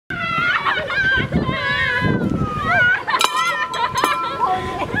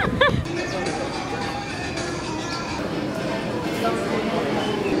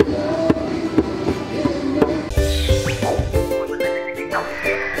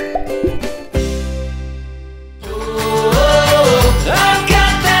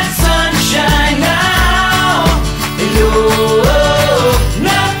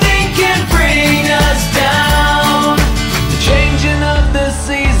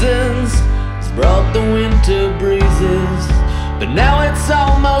Now it's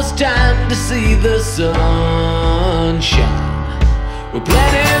almost time to see the sunshine. We're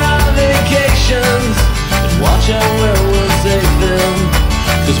planning our vacations and watch out where we'll take them,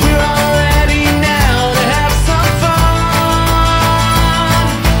 'cause we're all ready now to have some fun.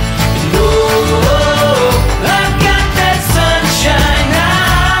 And oh, I've got that sunshine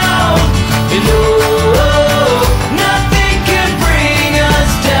now. And oh, nothing can bring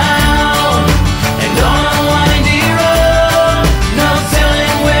us down. And on a windy road, no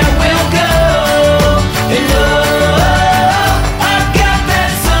telling where we'll go. And oh, I've got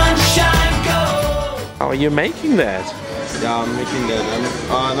that sunshine go. How are you making that? Yeah, I'm making that.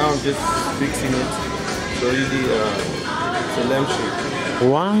 Now I'm just fixing it. So easy. It's a lampshade.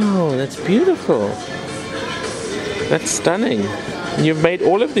 Wow, that's beautiful. That's stunning. And you've made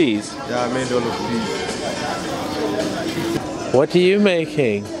all of these? Yeah, I made all of these. What are you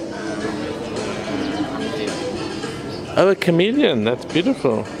making? Oh, a chameleon. That's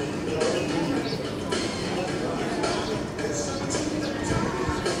beautiful.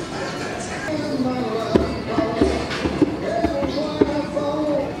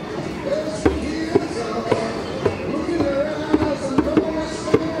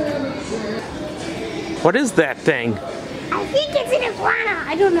 What is that thing? I think it's an iguana.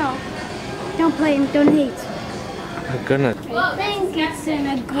 I don't know. Don't blame, don't hate. Oh goodness. I think it's an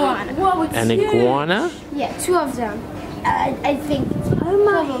iguana. Whoa, it's An iguana? Yeah, 2 of them. I think. Oh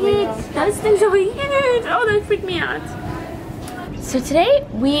my head. Those things are huge. Oh, they freak me out. So today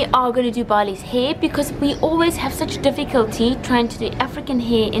we are going to do Bali's hair because we always have such difficulty trying to do African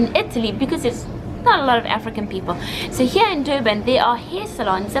hair in Italy because it's not a lot of African people. So here in Durban there are hair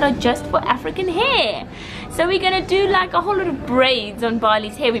salons that are just for African hair. So we're going to do like a whole lot of braids on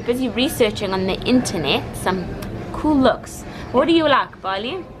Bali's hair. We're busy researching on the internet some cool looks. What do you like,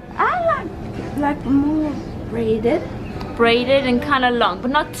 Bali? I like more braided. Braided and kind of long,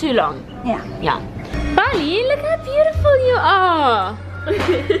 but not too long. Yeah. Yeah. Bali, look how beautiful you are.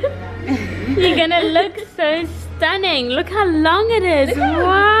 You're gonna look so stunning. Look how long it is.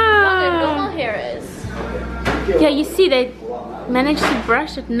 Wow. Normal hair is. Yeah, you see they managed to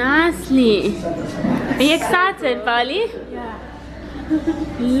brush it nicely. Are you excited, Bali? Yeah.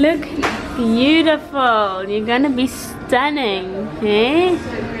 Look beautiful. You're gonna be stunning. Eh?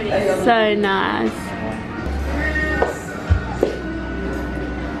 So nice.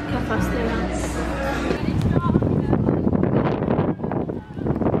 Go faster now.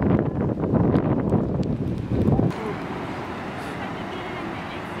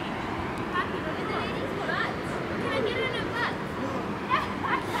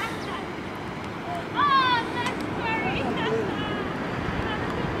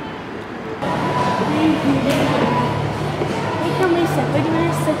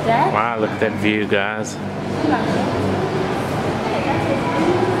 Wow, look at that view, guys.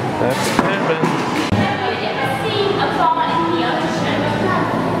 That's heaven.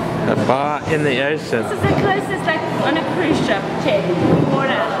 A bar in the ocean. This is the closest, like on a cruise ship. Check.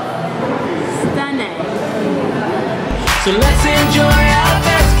 Water. Stunning. So let's enjoy our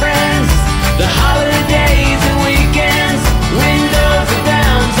best friends, the holidays and weekends. Windows are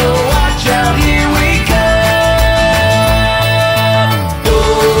down, so watch out, here we go.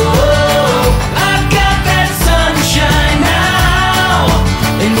 Oh, I've got that sunshine now.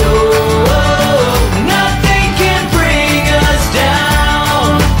 And oh, nothing can bring us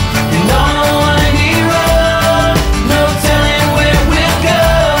down. And on a windy road, no telling where we'll go.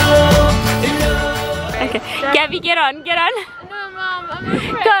 And oh, Okay. Gabby, get on, get on. No, Mom, I'm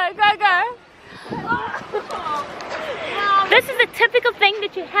afraid. Go. This is a typical thing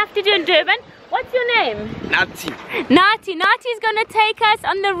that you have to do in Durban. What's your name? Nati. Nati. Nati's gonna take us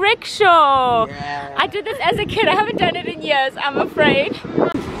on the rickshaw. Yeah. I did this as a kid. I haven't done it in years, I'm afraid.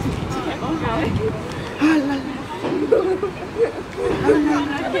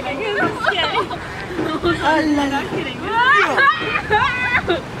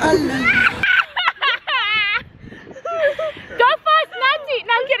 Go fast, Nati.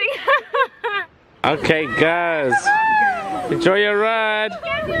 No, I'm kidding. Okay, guys. Enjoy your ride.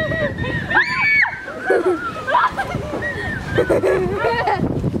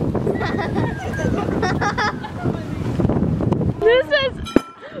 This is...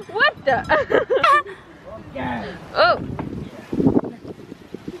 What the... Oh.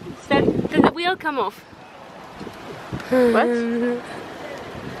 Did the wheel come off? What?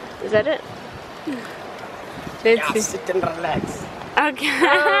 Is that it? Let's see. Sit and relax. Okay. Oh,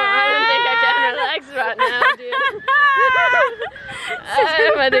 I don't think I can relax right now, dude.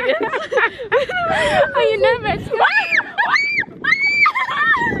 Are you nervous?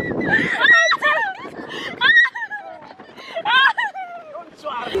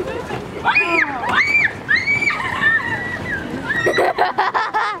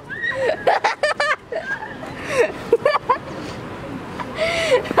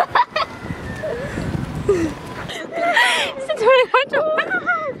 It's really hard to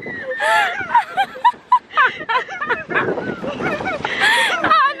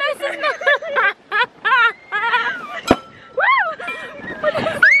oh, this is not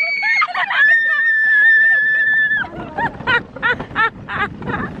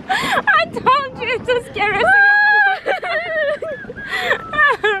I told you to scare us.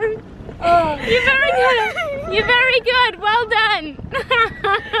 You're very good. You're very good. Well done.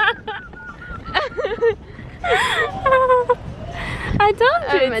 I told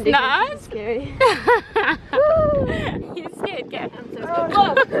you it's not. It's scary. You're scared, Kat. I'm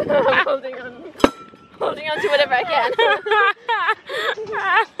holding on to whatever I can.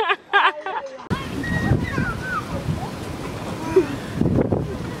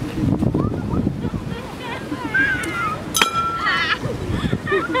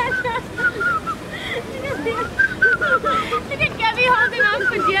 Look at Gabby holding on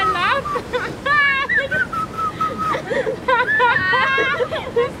for dear life.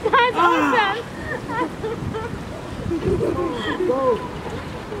 This guy's awesome.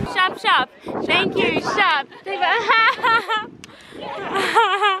 Sharp, sharp. Thank you, sharp.